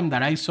first time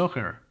that I saw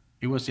her,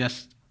 it was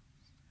just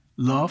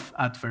love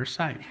at first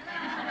sight.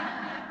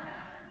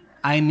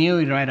 I knew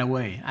it right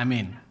away. I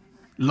mean,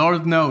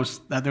 Lord knows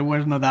that there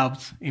were no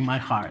doubts in my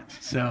heart.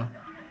 So,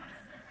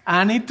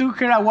 and it took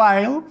her a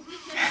while,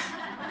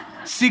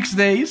 6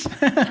 days,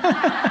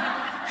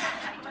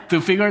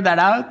 to figure that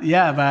out.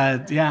 Yeah,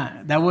 but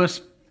yeah, that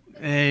was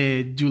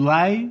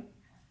July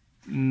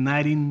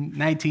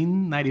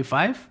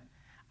 1995.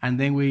 And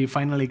then we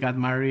finally got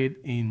married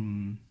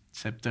in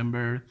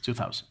September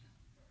 2000.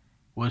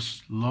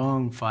 Was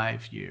long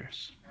 5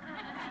 years.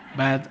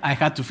 But I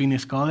had to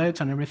finish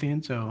college and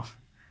everything, so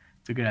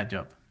to get a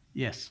job.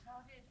 Yes. How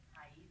did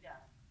Aida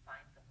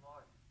find the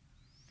Lord?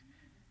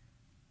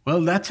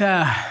 Well, that's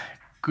a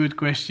good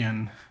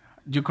question.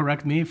 You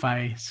correct me if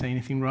I say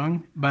anything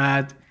wrong,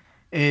 but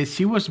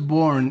she was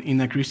born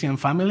in a Christian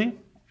family,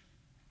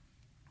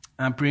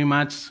 and pretty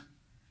much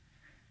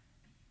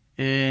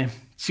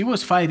she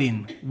was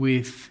fighting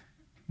with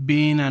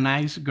being a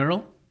nice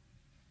girl.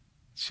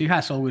 She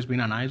has always been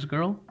a nice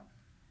girl.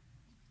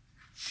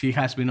 She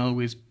has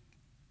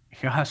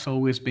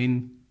always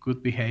been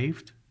good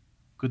behaved,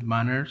 good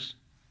manners.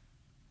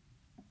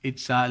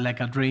 It's like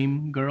a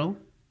dream girl.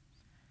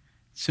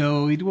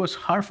 So it was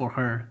hard for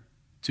her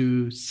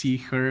to see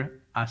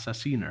her as a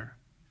sinner.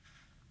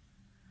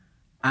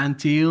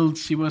 Until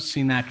she was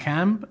in a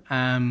camp,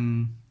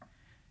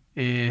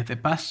 the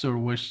pastor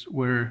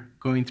were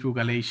going through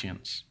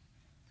Galatians.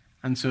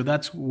 And so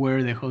that's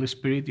where the Holy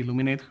Spirit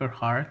illuminated her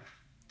heart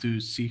to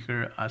see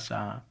her as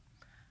a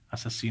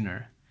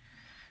sinner.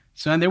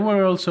 So, and there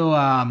were also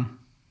a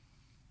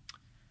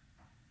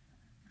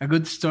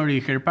good story.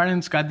 Her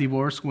parents got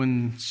divorced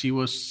when she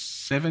was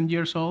 7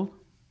 years old.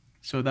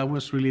 So that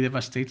was really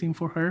devastating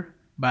for her.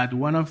 But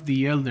one of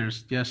the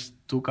elders just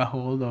took a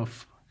hold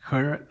of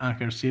her and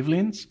her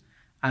siblings,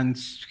 and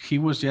he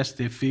was just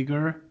the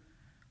figure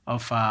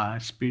of a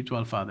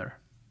spiritual father.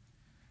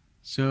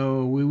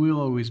 So we will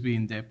always be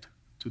in debt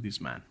to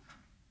this man.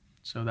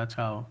 So that's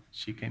how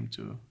she came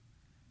to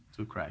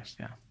Christ,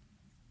 yeah.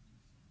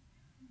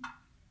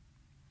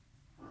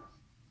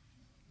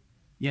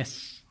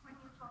 Yes? When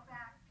you go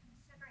back,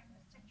 considering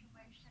the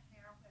situation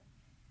there with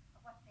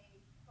what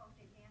they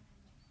voted in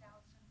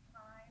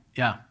 2005,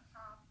 Yeah.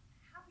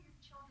 how will your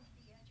children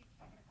be educated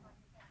when you're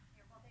back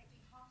there? Will they be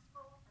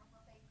homeschooled or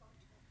will they go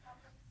to a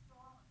public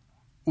school?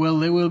 Well,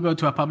 they will go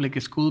to a public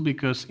school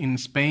because in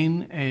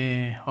Spain,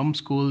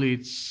 homeschool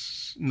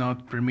is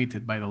not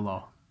permitted by the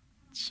law.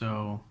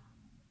 So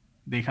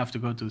they have to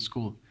go to the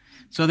school.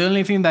 So the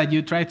only thing that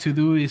you try to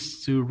do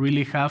is to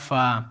really have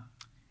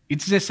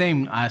it's the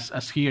same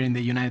as here in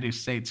the United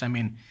States. I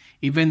mean,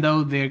 even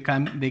though they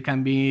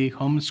can be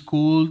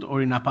homeschooled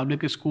or in a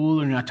public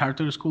school or in a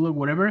charter school or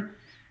whatever,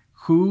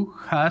 who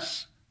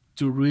has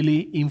to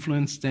really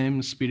influence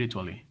them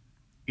spiritually?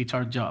 It's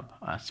our job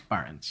as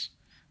parents.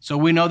 So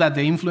we know that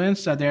the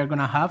influence that they're going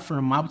to have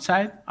from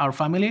outside our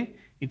family,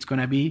 it's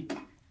going to be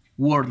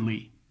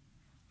worldly.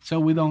 So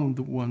we don't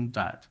want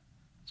that.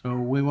 So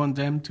we want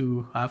them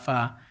to have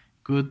a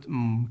good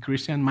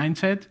Christian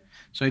mindset.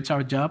 So it's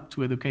our job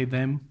to educate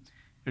them.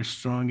 They're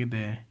strong in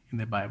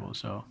the Bible.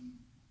 So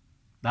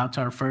that's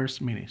our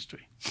first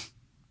ministry.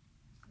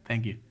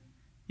 Thank you.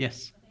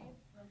 Yes.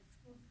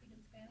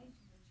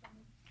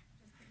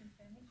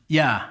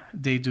 Yeah,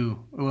 they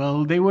do.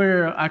 Well, they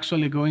were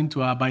actually going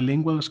to a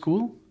bilingual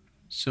school,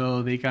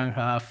 so they can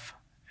have,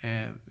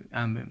 and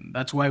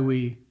that's why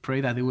we pray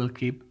that they will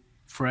keep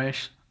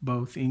fresh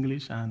both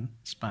English and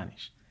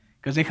Spanish,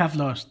 because they have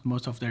lost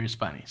most of their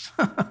Spanish.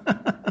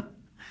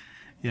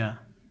 Yeah,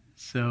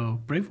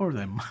 so pray for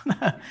them,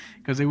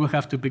 because they will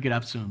have to pick it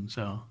up soon.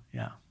 So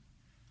yeah.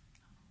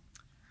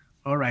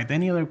 All right.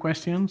 Any other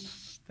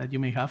questions that you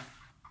may have?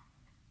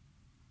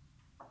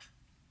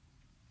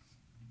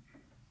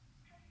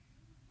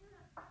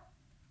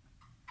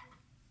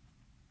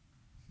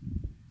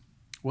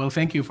 Well,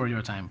 thank you for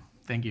your time.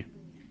 Thank you.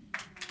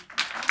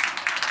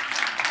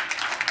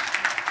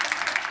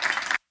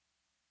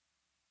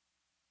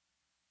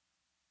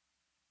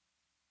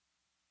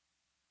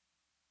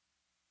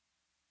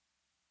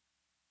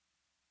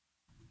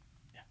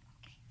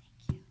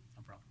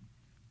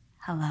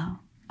 Hello.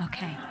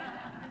 Okay.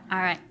 All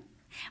right.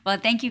 Well,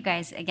 thank you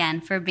guys again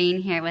for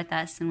being here with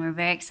us, and we're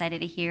very excited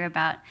to hear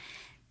about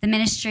the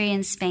ministry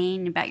in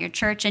Spain, about your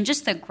church, and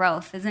just the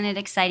growth. Isn't it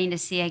exciting to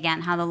see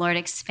again how the Lord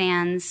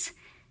expands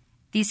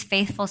these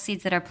faithful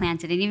seeds that are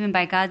planted, and even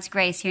by God's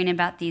grace, hearing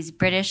about these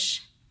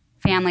British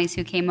families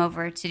who came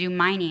over to do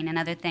mining and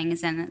other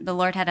things, and the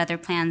Lord had other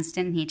plans,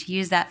 didn't he, to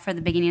use that for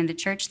the beginning of the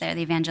church there,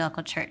 the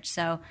evangelical church.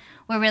 So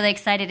we're really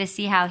excited to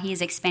see how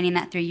he's expanding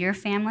that through your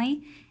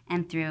family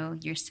and through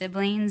your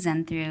siblings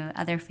and through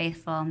other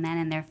faithful men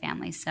and their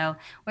families. So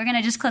we're going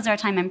to just close our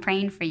time in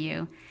praying for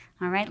you.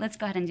 All right, let's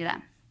go ahead and do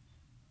that.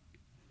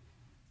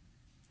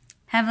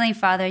 Heavenly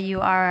Father,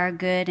 you are our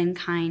good and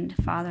kind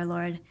Father,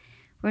 Lord.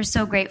 We're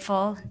so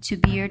grateful to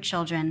be your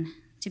children,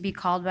 to be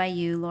called by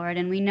you, Lord,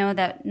 and we know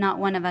that not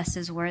one of us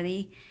is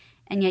worthy,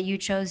 and yet you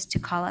chose to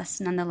call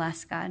us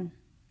nonetheless, God.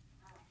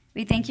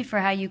 We thank you for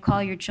how you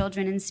call your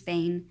children in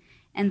Spain,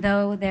 and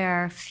though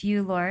there are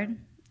few, Lord,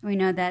 we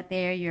know that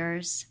they are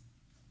yours.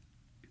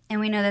 And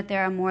we know that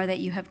there are more that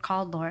you have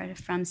called, Lord,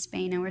 from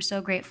Spain. And we're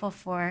so grateful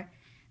for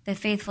the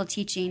faithful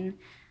teaching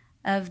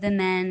of the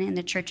men in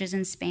the churches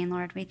in Spain,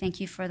 Lord. We thank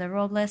you for the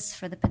Robles,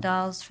 for the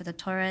Pedals, for the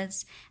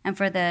Torres, and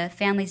for the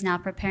families now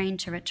preparing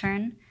to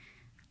return.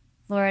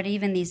 Lord,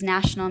 even these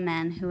national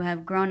men who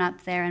have grown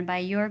up there and by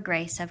your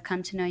grace have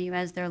come to know you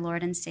as their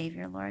Lord and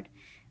Savior, Lord.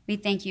 We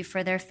thank you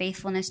for their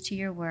faithfulness to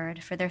your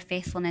word, for their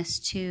faithfulness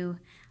to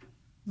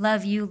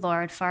love you,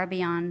 Lord, far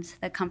beyond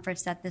the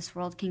comforts that this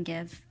world can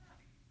give.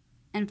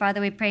 And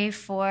Father, we pray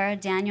for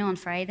Daniel and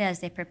for Aida as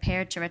they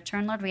prepare to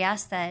return, Lord. We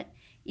ask that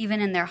even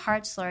in their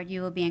hearts, Lord,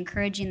 you will be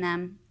encouraging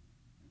them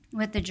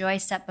with the joy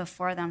set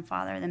before them,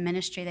 Father, the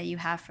ministry that you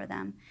have for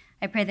them.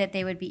 I pray that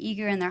they would be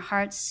eager in their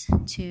hearts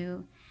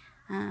to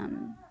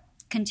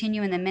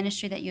continue in the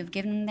ministry that you've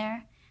given them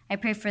there. I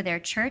pray for their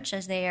church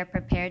as they are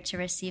prepared to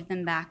receive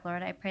them back,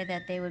 Lord. I pray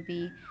that they would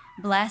be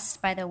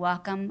blessed by the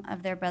welcome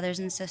of their brothers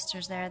and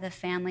sisters there, the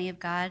family of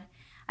God.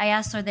 I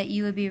ask, Lord, that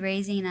you would be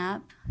raising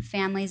up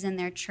families in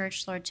their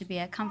church, Lord, to be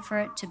a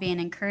comfort, to be an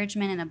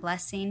encouragement and a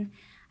blessing.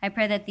 I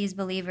pray that these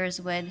believers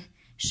would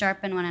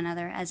sharpen one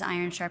another as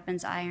iron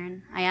sharpens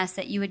iron. I ask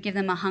that you would give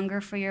them a hunger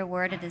for your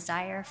word, a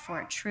desire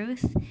for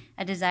truth,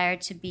 a desire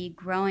to be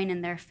growing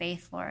in their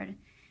faith, Lord,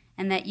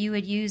 and that you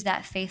would use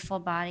that faithful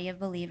body of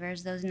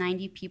believers, those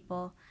 90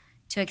 people,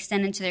 to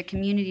extend into their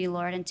community,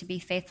 Lord, and to be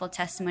faithful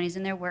testimonies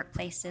in their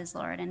workplaces,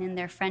 Lord, and in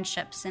their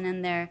friendships and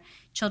in their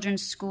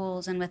children's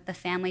schools and with the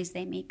families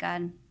they meet,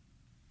 God.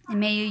 And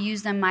may you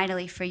use them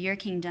mightily for your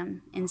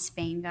kingdom in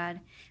Spain, God.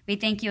 We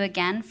thank you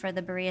again for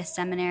the Berea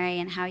Seminary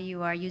and how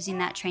you are using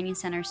that training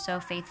center so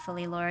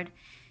faithfully, Lord.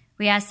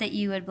 We ask that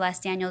you would bless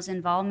Daniel's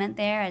involvement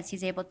there as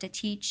he's able to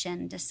teach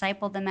and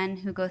disciple the men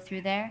who go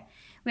through there.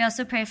 We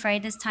also pray for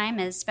Aida's time,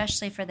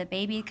 especially for the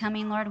baby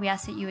coming, Lord. We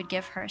ask that you would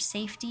give her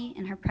safety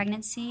in her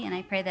pregnancy, and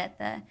I pray that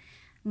the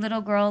little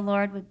girl,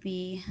 Lord, would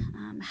be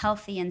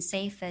healthy and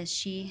safe as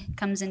she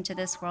comes into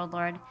this world,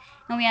 Lord.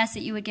 And we ask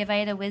that you would give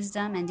Aida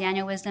wisdom and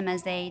Daniel wisdom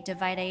as they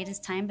divide Aida's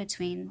time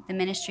between the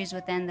ministries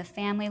within the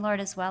family,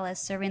 Lord, as well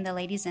as serving the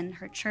ladies in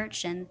her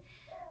church. And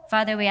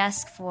Father, we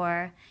ask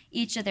for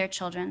each of their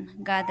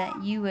children, God,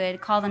 that you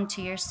would call them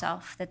to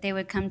yourself, that they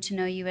would come to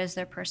know you as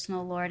their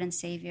personal Lord and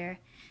Savior,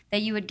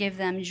 that you would give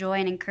them joy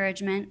and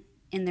encouragement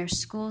in their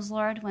schools,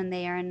 Lord, when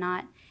they are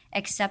not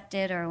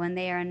accepted or when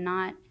they are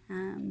not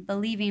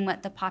believing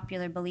what the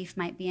popular belief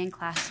might be in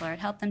class, Lord.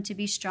 Help them to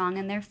be strong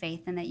in their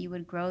faith and that you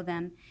would grow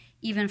them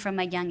even from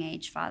a young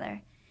age,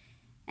 Father.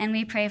 And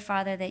we pray,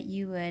 Father, that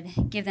you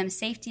would give them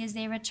safety as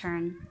they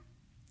return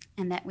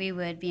and that we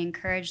would be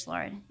encouraged,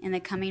 Lord, in the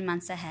coming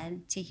months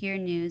ahead to hear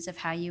news of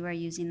how you are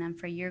using them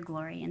for your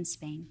glory in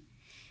Spain.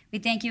 We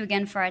thank you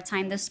again for our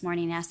time this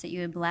morning and ask that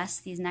you would bless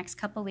these next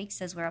couple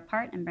weeks as we're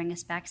apart and bring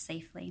us back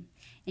safely.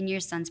 In your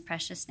Son's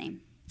precious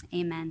name,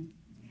 amen.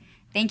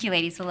 Thank you,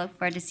 ladies. We'll look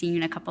forward to seeing you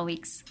in a couple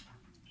weeks.